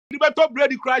better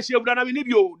bread cry she than I need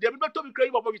you. They better be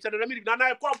crying about each other. I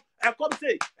come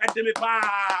say at the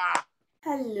pa.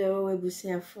 Hello,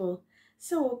 Ebusiafo.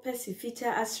 So,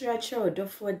 Pesifita Asracha or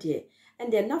Odifour dear,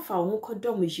 and they're not for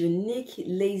Uncle unique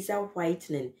laser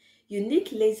whitening.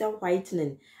 Unique laser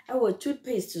whitening. Our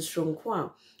toothpaste to strong qua.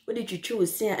 What did you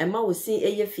choose? Say, Emma was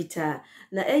saying a fita.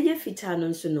 Na eye fita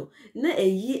non sono. Na a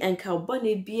ye and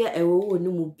carbonate beer a wo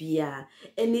no mu beer.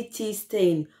 Any tea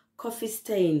stain, coffee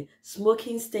stain,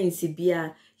 smoking stain,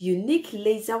 beer. Unique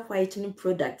laser whitening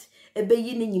product. Ebe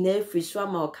yini nyina free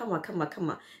swama o kama.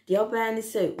 The obani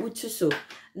say utu so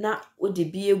na odi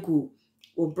biegu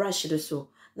o brush do so.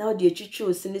 Na odi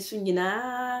echicho se ne so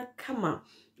nyina kama.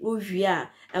 Uwia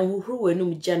and wuhuru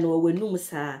wenum jano wenum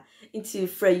sa. Into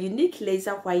for unique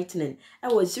laser whitening. I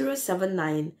was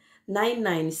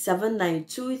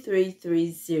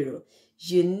 079-9979-2330.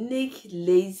 Unique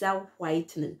laser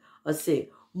whitening. Or say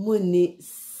muni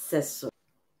seso.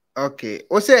 Okay.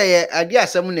 O say adi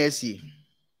asem na esi.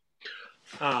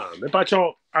 Me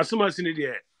pacho asuma sini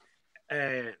de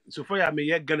so for ya me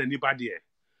ye Ghana nipa de.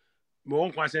 Me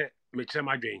won kwa say me kire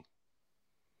madwen.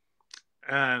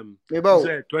 Say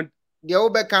 20 de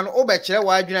obeka no obekire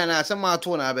wa adwena na asem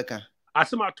ato na abeka.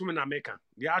 Asem ato me na meka.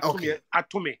 De ato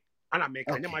me ana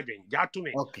meka nya madwen. De ato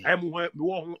me. I me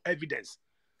wo evidence.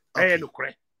 No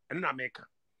kre. And na meka.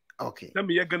 Okay. Na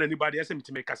me ye Ghana nipa de say me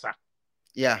make kasa.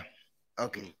 Yeah.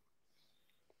 Okay.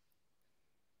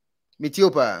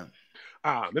 Mitiopa.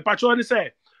 Me pacho ni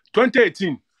say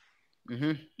 2018.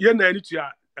 Ye na ni to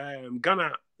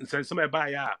Ghana nsensem e ba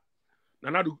ya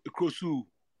Nana Addo krosu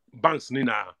banks ni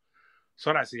na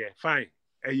so that say fine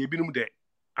ye binum de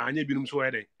anya binum so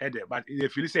e de but e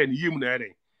feel say ni yim na e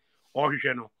de o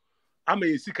hwehwe no ama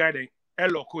ye sika de e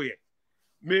loko ye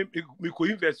me ko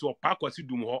invest o pa kwasi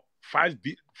dum ho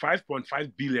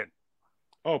 5.5 billion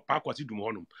oh pa kwasi dum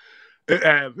ho no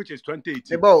which is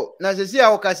 2018. Ebo na se sia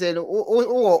o ka say no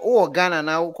o Ghana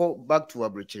na go back to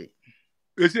Abuchiri.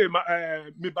 You say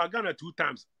me back Ghana 2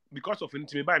 times because of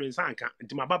me buy me sanka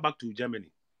until my back to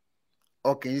Germany.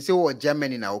 Okay, you say what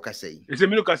Germany na o ka say. You say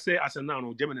me look say as now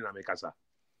no Germany na make asa.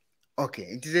 Okay,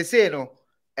 it is say no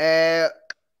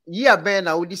year ben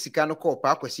na odi sika no call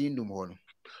pa kwasi ndum ho no.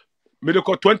 Me look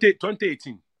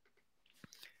 2018.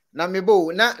 Na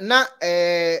mebo na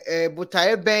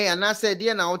butaye ben anase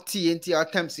de na oti enti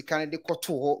atam sika ne de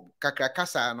koto ho kakra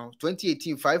kasa no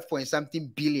 2018 5 point something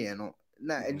billion no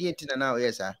na de enti na now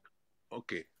yes sir.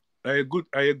 Okay. Good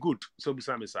so be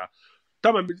same sir.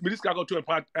 Tama me this go to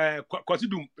kwasi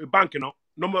dum bank no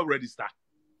normal register.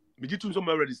 Me jitu so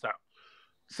register.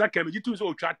 Second me jitu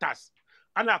so twa tax.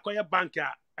 Ana akoye bank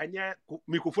a anya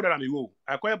microphone na me wo.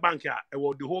 Akoye bank a e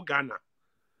wo the whole Ghana.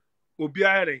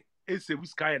 Obiare ese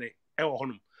wiskaire e wo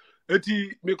honum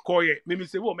eti me koye me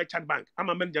say wo me chat bank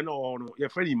ama manager no no ye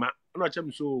friend ma no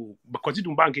chem so because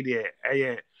dum bank de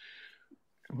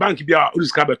bank bia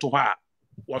uriska beto ha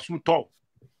wasum to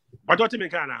bajo me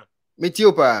kana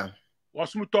metiopa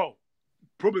wasum to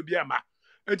problem bia ma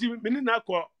eti me ni na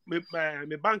ko me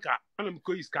banka ana me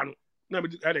ko iska no na me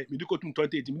diko tum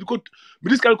 2018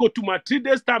 me diska ko tum 3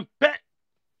 days time pe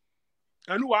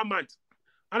anu 1 month.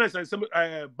 And as some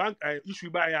bank issue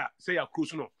by say a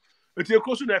close no. But you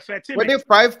close no effect. What if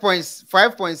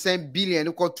 5.7 billion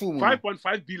you got 2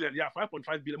 5.5 billion, yeah,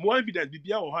 5.5 billion. More evidence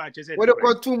be or how I just said. What you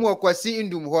got 2 more kwasi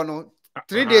indum ho no.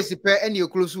 3 days per any you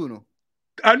close no.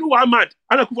 I know 1 month.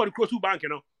 And I could for the close bank, you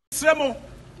know. Some of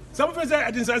say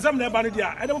I didn't some never did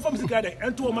I don't from Sikade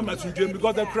and 2 months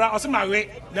because the crowd also my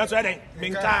way. That's why they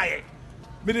menkai.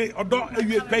 Me odo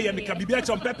you pay me can be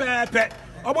some pepe.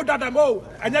 Obo dada mo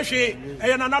anya hwe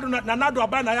Nana Addo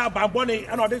aba na ya bamboni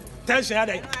and all the tension ya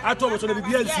dey ato so the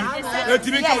BNC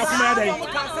etimi kama kuma ya dey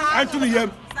antumi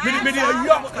yam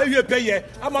me you pay here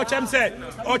am chem say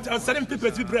or certain people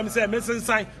to brem say me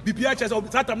sign bibia chese o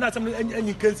satam na sam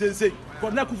anyi kensense ko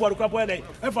na kufu ado kwapo ya dey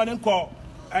e fa ne nko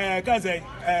can say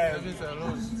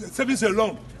savings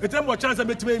alone etem mo chance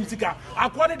me timi msika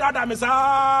Acquah ni dada me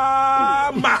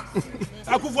sa ma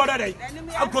akufu ado dey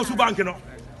akrosu bank no.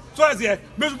 So as here,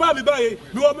 me buy me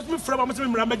want me from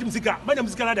me make musica. My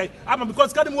musica na dey. Am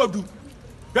because can mo do.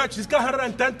 But she's got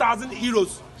 110,000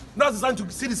 euros. Now the time to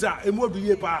see this a mo do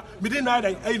ye pa. Me dey na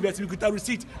dey invest we get a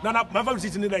receipt. Na my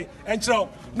receipt ni dey. And so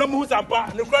no mo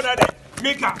sampa, no credit dey.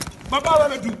 Maker. My ba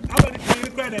we do. I want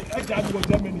the credit. I just go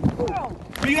Germany.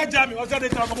 Me ya Germany, o say dey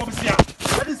talk about Sia.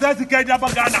 That is that the Ghana. I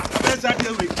mean say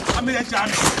dey we. I mean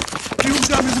Germany. You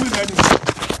tell me who dey do.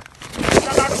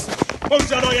 Oh,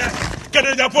 so yeah.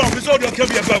 Agyapong, we saw the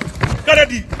Kebbi above.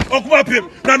 Canada, Acquah Pim,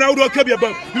 Nana Addo Kebbi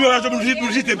above. We were able to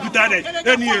receive the Putane.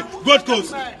 And here, Gold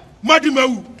Coast,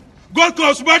 Madimau, Gold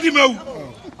Coast, Madimau.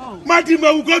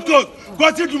 Madima will go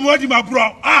to my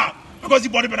bro. Because the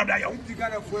body better than you.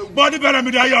 Body better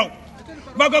than you.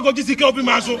 Baga go to see open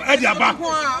maso Ediaba.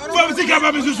 From see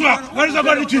Kaba Misua, where is a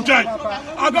body to try?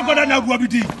 I go to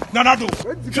Nagwabiti, Nanado,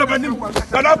 Chabanim,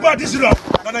 Nanaba, this is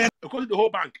according to the whole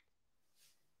bank.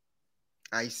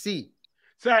 I see.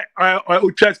 Say,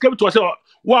 chest came to us,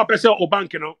 what person or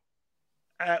bank, you know.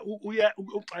 We are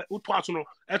Utwasono,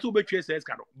 as we chase as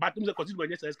cano, but the consider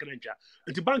yes, Canancha.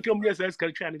 And the bank yes, as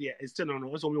Cancha, is still on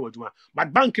us only.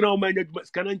 But bank no man,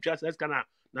 Canancha, as Cana,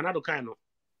 Nanado Cano.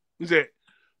 Say,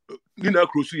 Nina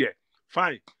Cruise here.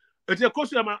 Fine. It's a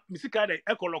costume, Missy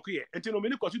Echo Lock here, until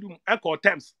many consider Echo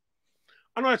Thames.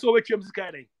 I know I saw which Missy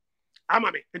Caddy.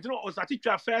 Amame, and no, was a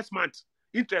teacher first month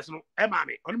interest, no,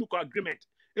 Amame, on agreement.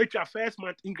 It's your first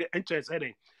month interest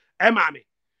heading. Amame.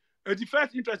 The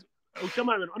first interest. First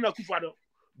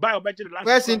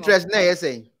interest, no, yes,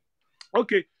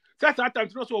 okay. That's that time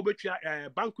to also obey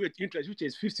banquet interest, which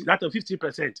is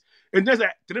 50%. And there's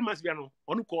a 3 months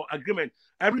on agreement.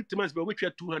 Every 3 months, which are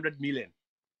 200 million.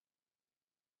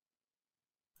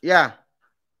 Yeah.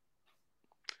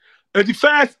 And the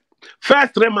first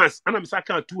 3 months, and I'm saying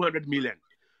 200 million.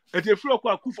 And the flow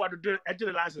called Kufa to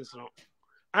the license.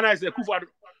 And I said, Kufa,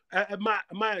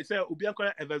 my say,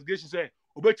 Ubianka investigation say,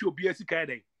 obey your BSC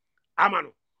Kade.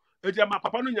 Amano. Eti ama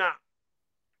papa no nya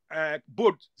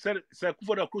boat say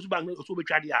Kufa the cruise bank so be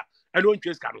twa dia and don't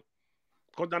chase cano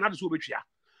because Nana so be twa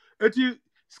eti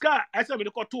ska asa me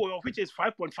ko to which is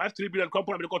 5.53 billion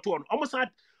company me ko to almost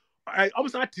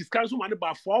had discount so money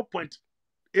about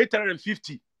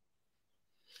 4.850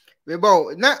 we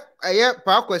bo na aye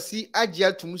pa kwasi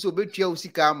agya tum so be twa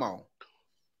usika ama o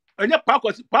enya pa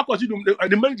kwasi dum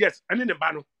the managers and the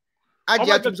ba no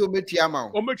Agya tum so betua ma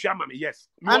o. O metua ma me, yes.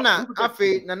 Ana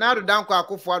afi Nana Addo dankwa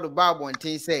Akufo Addo Bible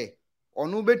ntin say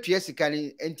onu betua sika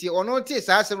ni enti onu tie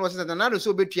saa asem no say Nana Addo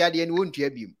so betua de ni wontua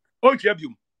bium. O tua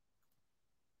bium.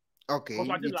 Okay.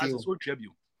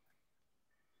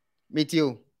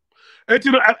 Metio.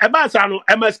 Enti no e ba sa no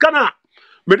e ma sika na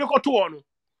me de ko to no.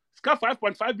 Sika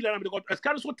 5.5 billion me de ko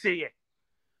sika so teye.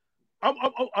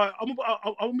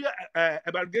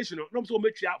 Evaluation no so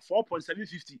metua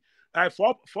 4.750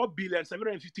 4 billion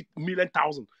 750 million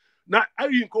thousand. Now I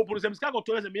in company some sika go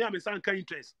to me am sanka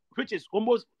interest which is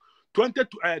almost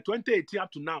 2018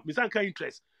 up to now. Me sanka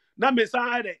interest. Now me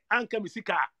san dey anka me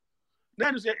sika.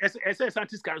 Now say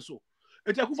scientists cancel.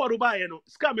 Et Akufo Addo buy no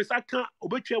sika me saka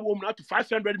obetua wo na to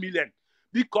 500 million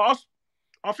because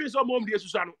office of mom dey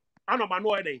susa no anoma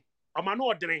no e dey.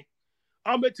 Amano odene.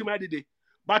 Am betima dey.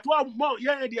 But one more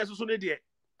yeah dey so ne dey.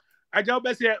 Aja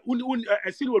be say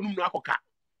esiri wonum no akoka.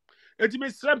 Eti me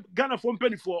srem Ghana for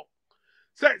penny4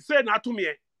 say na to me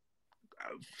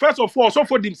first of all so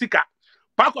for dim sika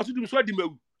pa ko so dim so dim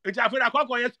ewu eti afere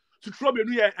akwa yes to throw me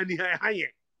no ye ani hanye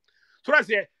so I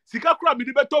say sika kura me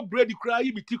di beto bread kura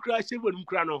yi bi ti kura shave wonum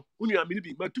kura no unia me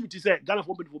bi matum ti say Ghana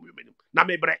for penny4 me na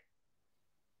me bre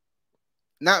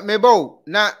na me bo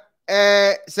na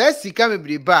say sika me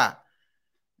bre ba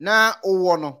na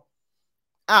owo no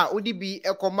odi bi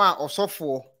ekoma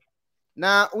osofo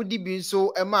na udi bi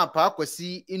nso ema pa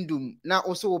akwasi Nduom na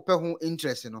oso wope ho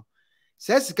interest no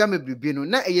se sika mebribi no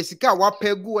na eye sika wa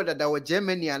pegu wadada wa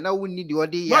Germany na woni de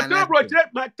ode ya na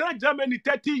my Germany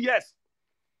 30 years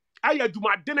aya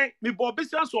duma dene me bo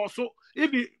business also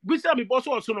if business me boss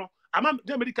also no ama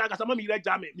Germany ka kasa ma me ira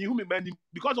Germany me hu me mani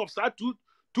because of that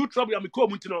two trouble am ko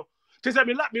munti no te say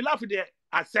me laugh there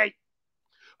I say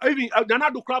even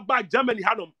Nana Addo crab back Germany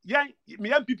hanom yen me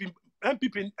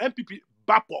MPP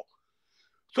bapo.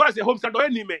 So I say Hopson Dr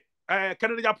name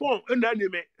Canada Agyapong na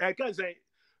name can say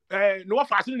no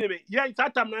fast name yeah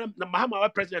that time na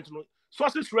Maame president no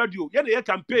sources radio yeah na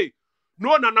campaign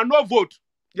no vote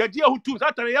yeah dia who too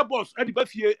that time yeah boss e be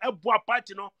fie e boa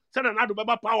party no say Nana Addo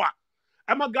beba power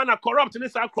am Ghana corrupt ni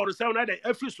say crowd say na dey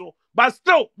every so but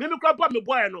still me crap me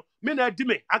boy no me na di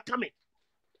me aka me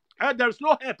there is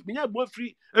no help me boy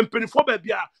free and penny4 baby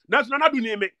na Nana Addo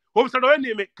name Hopson Dr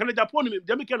name Canada Agyapong name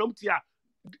dem ke no mtia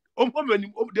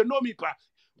they know me pa.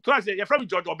 So I say you're from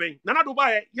George Obeng. Nana Addo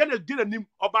buy ye na di nanim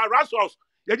oba Rasos.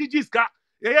 Ye di ska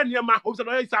ye niema Hopson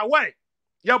Dr say why?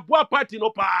 Ye boa party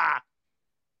no pa.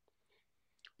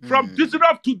 From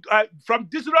Düsseldorf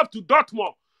to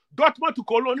Dortmund to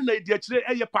Cologne na di akire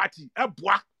ye party. E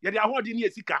boa ye di ahodi ni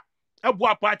esika. E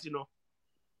boa party no.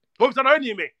 Hopson Dr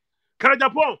ni me. Canada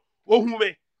Agyapong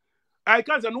ohume. I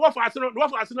can't say no for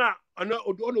asena ana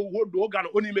odo Ghana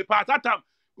oni me pa that time.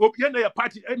 Ye na your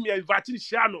party and me invite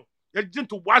Shiano. You didn't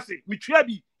to wase. Me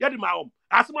trebi. Ye di ma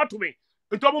asma to me.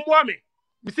 Into mo me.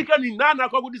 Me sika ni nana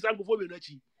ko go dis ango for me na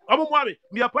chi. Omo mo me.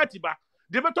 Me a party ba.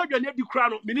 de beto dwane di kra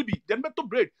no me ni bi de beto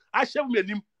bread a hye me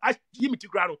anim a yimiti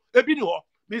kra no ebi ni ho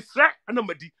me sre ana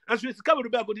madi anso sika be do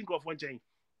be agodi nkrofo nchen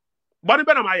boni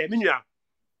be na ma ye me nua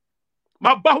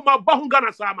ma ba hu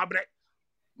Ghana sa ma bre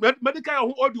medical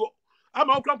ho audio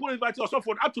ama okra po invite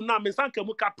osofo up to now me sanka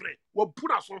mu kapre wo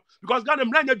puna so because Ghana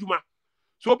mranya djuma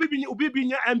so obi bi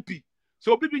nya MP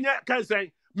so obi bi nya kan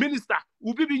say minister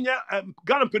obi bi nya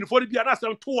Ghana penifo bi ana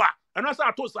sam to a ana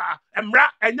sa to sa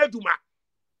emra enya djuma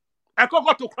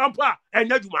ekoko to krampa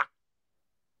enya djuma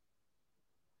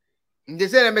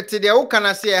ndese na mete de wo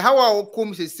kana se how a wo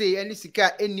kom sese ani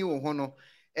sika eni wo ho no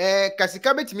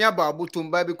kasika betimi aba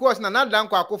abotomba because na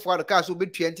nadanko akofo ado so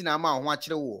betua nti na ama ho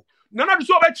akire wo Nana do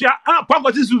so betia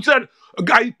pakosi su said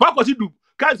guy pakosi do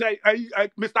kan say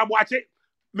Mr.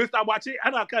 Boache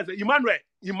ana kan say Emmanuel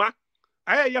Ima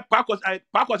aye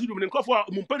pakosi do me nkofo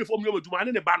mumpani fo mu djuma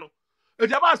ne ba no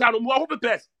ejaba sa no mo ho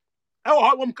pepes e wo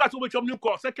ho mo kaso betwa mo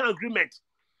ko second agreement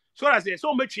so I say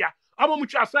so metia amo mu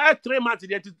twa first 3 months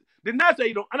the next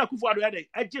you know ana kufu ado ya dey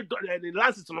eje the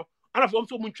lances no ana fo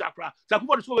so mu twa kra sa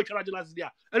kufu do so betwa the lances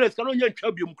dia ele ska no nya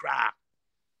ntwa biom kra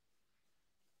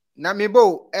na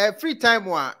mebo free time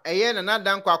wa eye na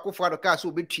nadanko akofo ado so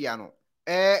obetua no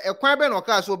ekwan be no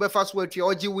so obefa so atua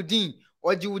oji wudin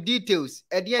details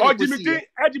e de any kosi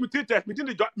oji mi test mi tin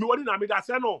me woni na me da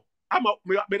se no ama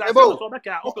me da se so be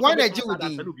ka why na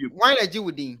ji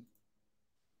wudin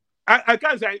I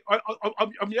can't say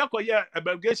I'm here for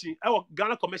evaluation. I work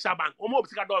Ghana Commercial Bank. Omo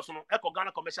obisika doso no. Eko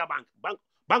Ghana Commercial Bank.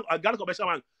 Ghana Commercial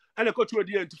Bank. And I go to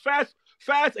the end. First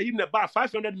in the bar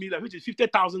 500 million, which is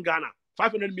 50,000 Ghana.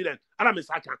 500 million. And I'm in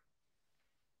Saka.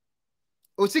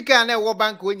 Osika na wo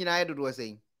bank we nyina yedo do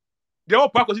saying. They all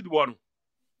pack the one.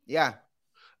 Yeah.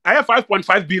 I have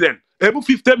 5.5 billion. Able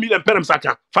 50 million per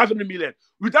Saka. 500 million.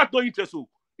 Without no interest.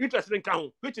 Interest in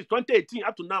count, which is 2018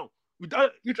 up to now.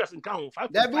 Without interest in count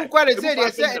 5. That be quite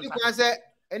say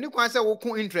any kwan say wo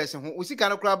kun interest ho usika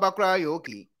no kra ba kra yo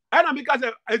okay. And because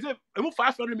I say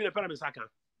 500 million per Saka.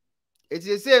 It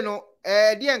is say no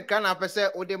de enka na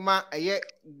pese wo de ma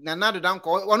Nana Addo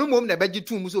danko wonu mom na beji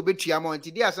tum so betua ma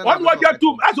nti de asa na. One wa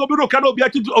tum as obi ro ka na obi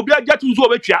atu so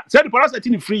betua. Say the parasite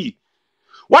in free.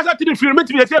 What's that in free? Me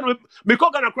say me call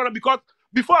Ghana because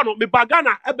before no me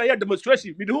bagana e be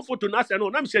demonstration me the whole photo na say no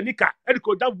na me shenika e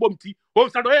ko da bom ti home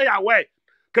stand ya we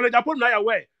can Japan na ya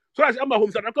we so as am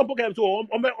home stand come program so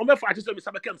on me fight so me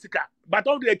sabekam sika but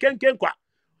on the ken kwa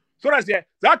so as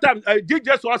that time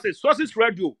DJ sources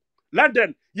radio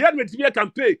London ye me timi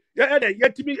campaign ye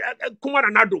timi kuma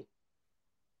na Addo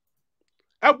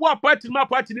e bo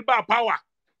party ni ba power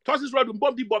sources radio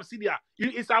bomb di bomb sidia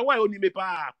is away oni me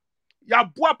pa ya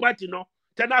bo party no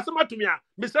tena asema to me a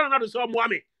me say na do so mo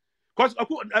ame cause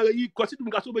cause dum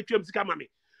ga so betwa msika mame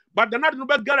but the Nana Addo no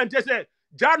be guarantee say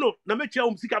jano na me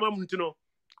twa msika mam ntino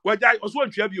waja oso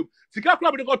antwa biom sika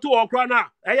club de go to okra na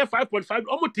 5.5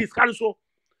 omo tis kan so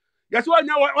yes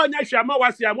onya hwa ma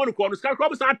wase am no ko no sika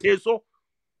club san tis so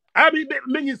I mean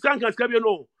me nyi sanka sika bi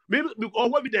no me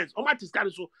evidence o matis kan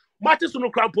so matis no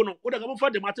crampo no o da go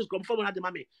for the matis come for na de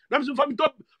mame na me so for me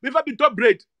top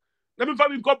bread na me fa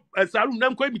bi ko salon na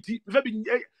ko ebiti me fa bi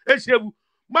ehyewu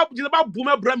ma jina ba bu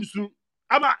ma bram su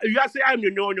ama wiase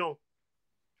anyonyonyo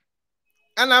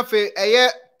ana fe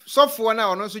sofo na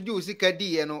ono so ji usika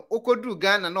di ye no okoduru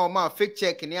Ghana na o ma fake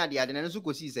check ni ade na so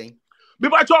kosi sen me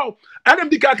ba cho ana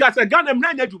bi kaka say Ghana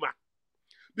mna nya djuma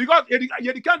because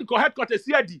ye di kan ko headquarters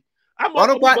CID ama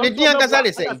ono kwa ni di ankasa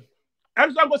le sen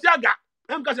en so go si aga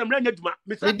em ka say mna nya djuma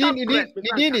me say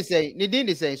ni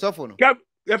di say sofo no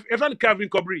Kevin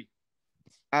Kobri.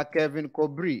 Kevin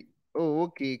Kobri. Oh,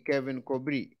 okay, Kevin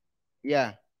Kobri.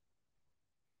 Yeah.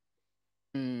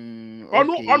 Okay.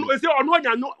 Onu say onu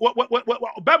anya no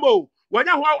bemo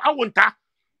wanya ho awonta.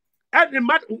 E the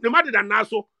mad than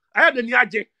naso. I had the ni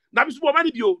age. Na bi so bo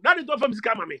mani bio. Na dey do fam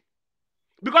sika mame.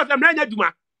 Because dem na nya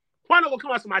duma. Why no go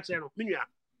come as match no? Minua.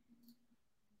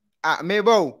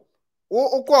 Mebo.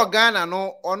 Wo Ghana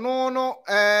no ono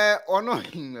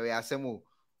we asemo.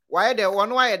 Why the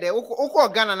one why the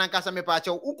uko Ghana nankasa me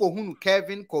pacho uko hunu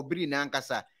Kevin Kobri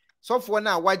nankasa so for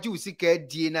na waji usika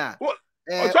die na uko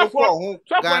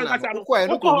Ghana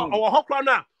uko hokro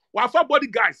na wa for body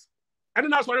guys and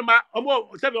na so ma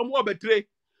omo se omo betre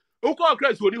uko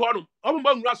cries oni honum omo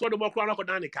ba nwura so de mo kro na ko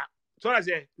danika so I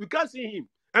say we can't see him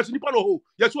and so nipa no ho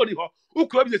yes oni ho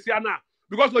uko bi se na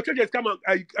because the churches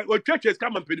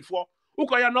come and pay for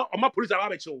uko ya no omo police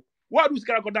aba becho what do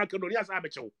sika ko danka no ni asa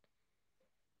becho.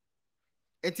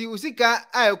 Eti usika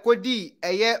kodi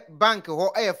bank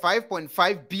ho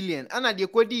 5.5 billion ana de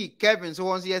kodi Kevin so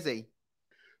won say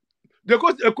the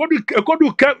cost kodi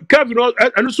Kevin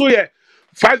and so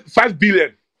 5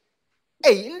 billion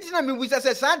Hey, intina me busa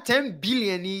say 10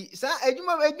 billion ni sa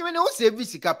adwuma na o save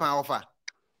sika pan offer.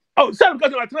 Oh, some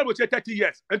because I travel 30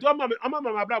 years. And to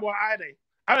my brother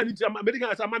I need to American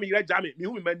as a mammy red jammy, me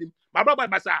who mend him. My brother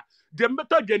Bassa, the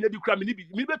method they need to cram me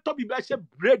to be best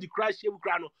bread the crash shave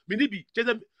crano, me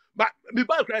but me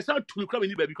buy crash out to cram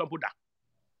in baby can put that.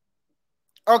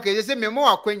 Okay, they say me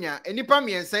more-ekuonaba, enipa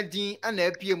me ensendin ana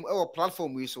APM e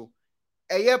platform we so.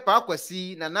 Eye pa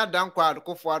Akwasi na Nadankwa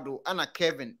Adokofo Ado ana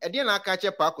Kevin. E dey na aka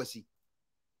che pa Akwasi.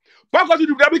 Pa Akwasi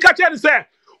do be ka che say,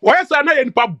 "Wo say na ye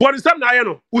nipa body sam na ye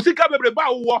no. Usika bebre ba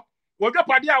wo. Wo dwa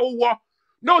pade a wo.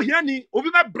 No here ni obi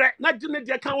be bre na gine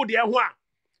de kan wo de ho a.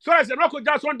 So I say no ko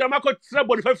Jason dem akọ tre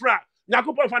body fefra.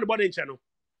 Nyakopon fa the body nche no.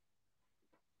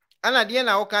 Ana dey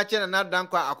na wo ka che na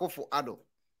Nadankwa Akofo Ado.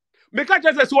 Me ka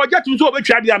che say so oja tun so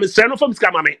obetwa dia me sre no from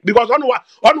sika mame because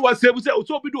on wa save say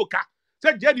so obi do ka.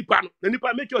 Say je nipa no, na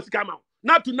nipa make your sika ma.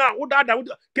 Now to now, wo dada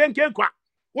ken kwa.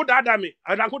 Wo dada me,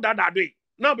 adanko dada do.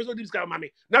 Now be so deep sika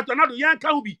mame. Now to now do yan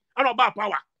ka hu bi, ana ba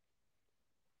power.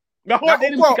 Me ho de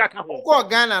ni sika ka ho. Ko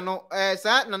Ghana no,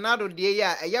 sa Nanado de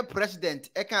ya eye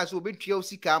president e kan so obetua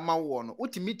sika ma wo no.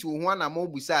 Utimi tu ho na ma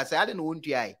obusa say ade na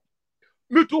wontua ai.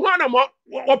 Me tu ho na mo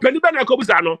opani be na ko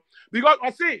busa no because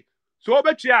I say so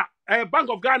obetua Bank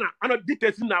of Ghana and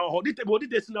details now or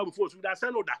details now before so that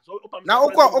send that so now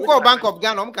oko Bank of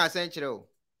Ghana can send you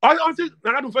on see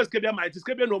na do first kebia my it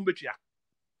kebia no mbetua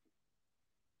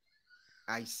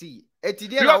I see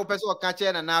etidie na wo pese o ka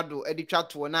che na Nado edi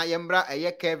twato na yembra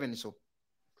eye Kevin so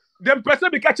dem pese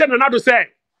be ka che na Nado say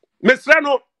mesre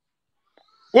no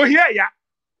o hia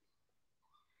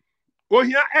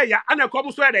eya ana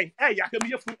kom so eden eya ke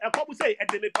me fu e kom say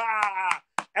edeme pa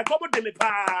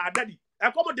daddy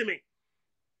e kom de me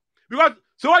because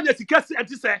so when you sika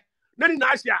enti say na ni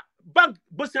na asia bank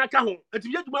bosia ka ho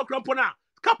enti ye duma krampo na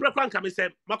kapra kranka me say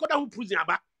makoda hu prison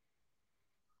aba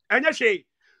enye hwe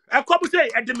e kom say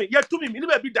edeme ye tumi me ni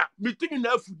ba bi da me tumi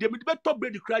na afu de me be top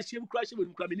bread crash we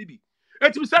nkra me ni bi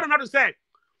enti me say na say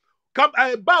come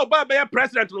ba be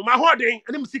president no ma hoden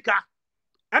eni musika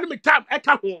eni me tab e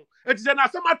ka ho enti say na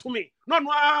asema to me no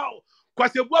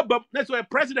kwase bu abam na so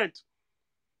president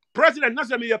na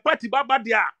say me your party baba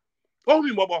dia o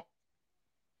mi mobo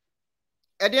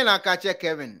Ede na ka che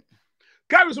Kevin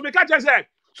so me ka che say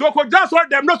so ko just all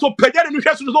them no so pede no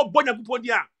hwe so bonya kupo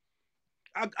dia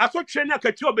aso twe na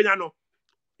ka ti obenya no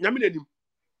nyame nanim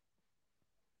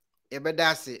e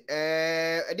bedase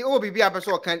ede o bibi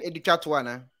abeso kan edi twato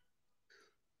ana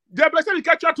de be say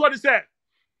ka twato de say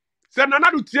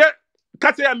Nana do tie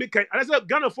ka say ya mekan I say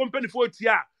Ghana fo mpanifo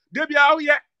tie de bia wo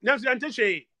ye nyanso yante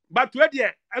hwe but we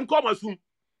de enko masum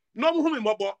no mu hu mi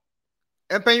mobo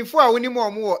empanyifo a woni mo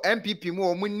wo MPP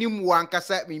mo mo nim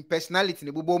wankasa min personality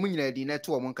ne bobo mo nyina di na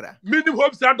to mo nkra minim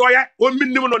Hopson Dr o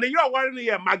minim no ne ye ware ne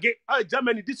ye mage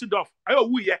Germany Düsseldorf ayo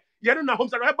wu ye ne na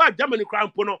Hopson Dr ba Germany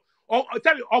krampo no o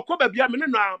tell o ba bia me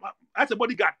na as a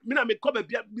bodyguard me na me ko ba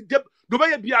bia do ba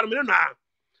ye bia me na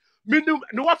minim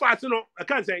no wa fa ase no I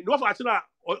can say no wa fa ase no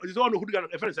is one who do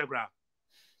e friend say kra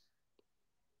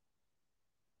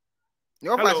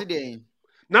no fa ase dey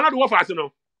Nana do wa fa ase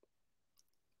no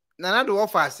Nana do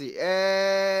offer say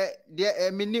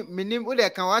de minim wo de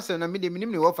kan wase na minim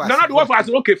ne offer Nana do offer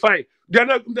say okay fine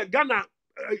the Ghana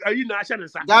ayi na asha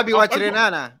nsa Gabi wachire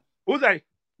nana who say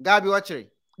Gabi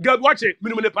wachire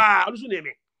minim ne pa adusu ne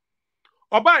me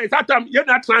oba isatam ye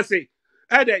na translate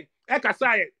dey e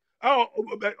kasa ye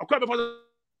okwa be for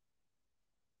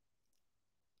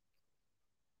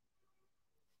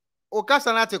o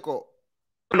kasa na teko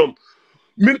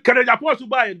min kare Agyapong so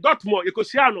buy Dortmund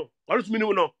ekosiano adusu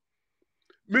minim no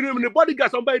minim ne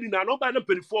bodyguard somebody na no buy na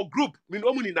pay for group min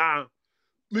omuni na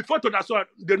me photo that so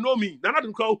they know me Nana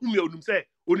do call whom you onum say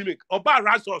onime oba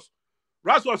rasos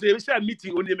e say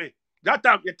meeting onime that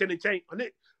time ye ten chain on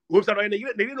it we say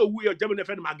they no who your German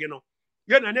friend mage no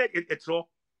ye na na etro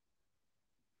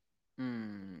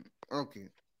okay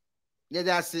yeah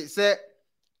that say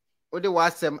ode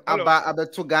wasem aba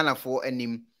abeto Ghana for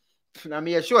anim na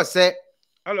me sure say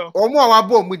hello omo a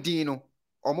wabo mu din no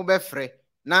omo be frɛ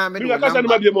na me do kasa no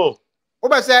ma bi mo o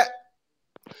be say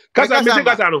kasa me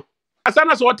kasa no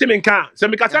asana so otimi nka se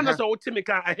me kasa na so otimi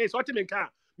nka eh so otimi nka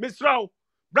me sraw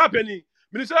bra pani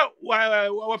me say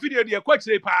wa video de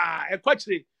ekwachire pa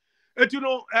ekwachire etu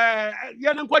no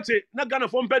ye na nkwache na Ghana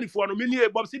for mpanifo no me nie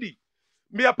Bob City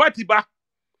me ya party ba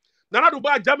Nana do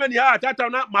ba Germany ha tata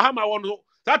na Mahama wono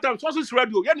tata sources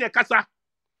radio ye na kasa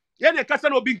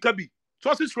na obi nka bi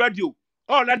sources radio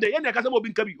all that ye na kasa na obi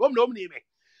nka bi om ni me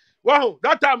wow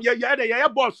that time ye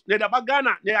boss ne da ba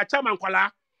Ghana ne ya chairman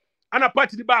kwala ana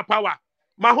party di ba power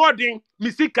ma holding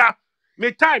misika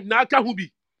me time na aka hu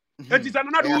bi And it's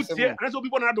another wood here, and so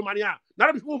people not do money.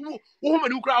 Nana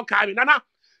woman who crowd carry Nana.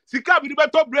 Sika be the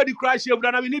top ready crash here,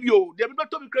 Nana need you. The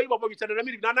top be craving for each other.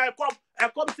 Nana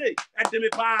come say, at me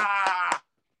pa.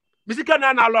 Misika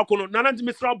Nana Lokono, Nana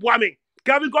Mr. Boaming,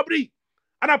 Kevin Cobri,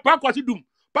 and a pack what you do.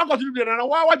 Pack what you do, and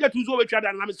why get to over each other,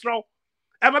 and I'm strong.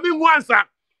 And I mean once,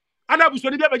 and I was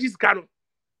only ever just canon.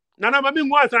 Nana, I mean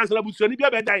once, and I was only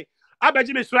ever die. I bet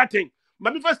you sweating.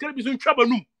 My first can be soon trouble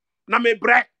room. Na me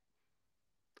break.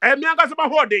 And me got some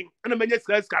hoarding, and I mean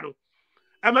yes, canon.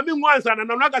 And I mean once, and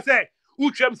I'm not gonna say,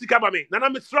 who cham sika ba me. Nana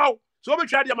me strong. So we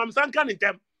try the mam sankan in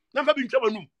them. Never been trouble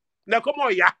room. Now come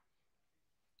on, yeah.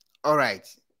 All right.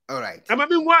 And I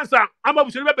mean once, I'm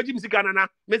about to remember Jim Sikanana,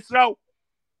 Miss Row.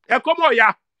 Come on,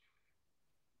 yeah.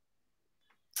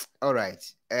 All right.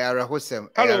 Ayara hosem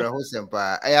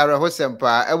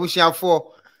pa. I wish you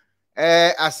for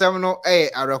asemno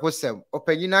ara hosem.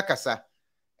 Openyina kasa.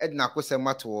 Edna hosem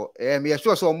mato. Me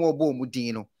sure so mo bo mu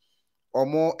din no.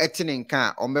 Omo etinin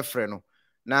kan omefre no.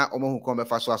 Na omo hu kon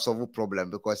befa so solve problem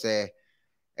because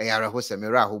ayara hosem me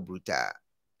ra ho bruta.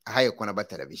 Ahaye kona ba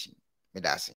television. Me dase.